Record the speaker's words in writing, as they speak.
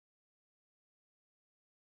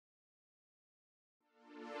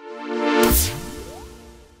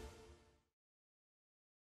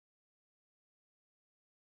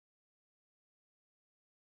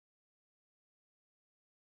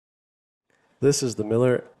This is the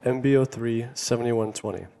Miller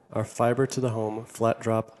MB03-7120, our fiber-to-the-home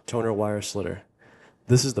flat-drop toner wire slitter.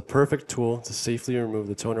 This is the perfect tool to safely remove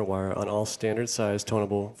the toner wire on all standard-size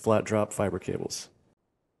toneable flat-drop fiber cables.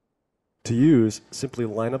 To use, simply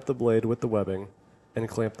line up the blade with the webbing and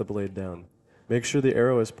clamp the blade down. Make sure the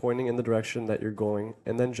arrow is pointing in the direction that you're going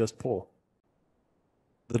and then just pull.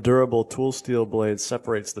 The durable tool steel blade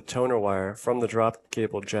separates the toner wire from the drop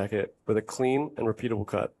cable jacket with a clean and repeatable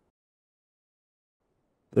cut.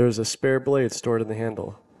 There is a spare blade stored in the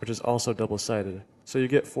handle, which is also double-sided, so you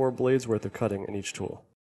get 4 blades worth of cutting in each tool.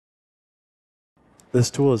 This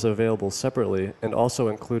tool is available separately and also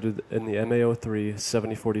included in the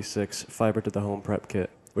MB03-7046 fiber-to-the-home prep kit,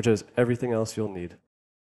 which has everything else you'll need.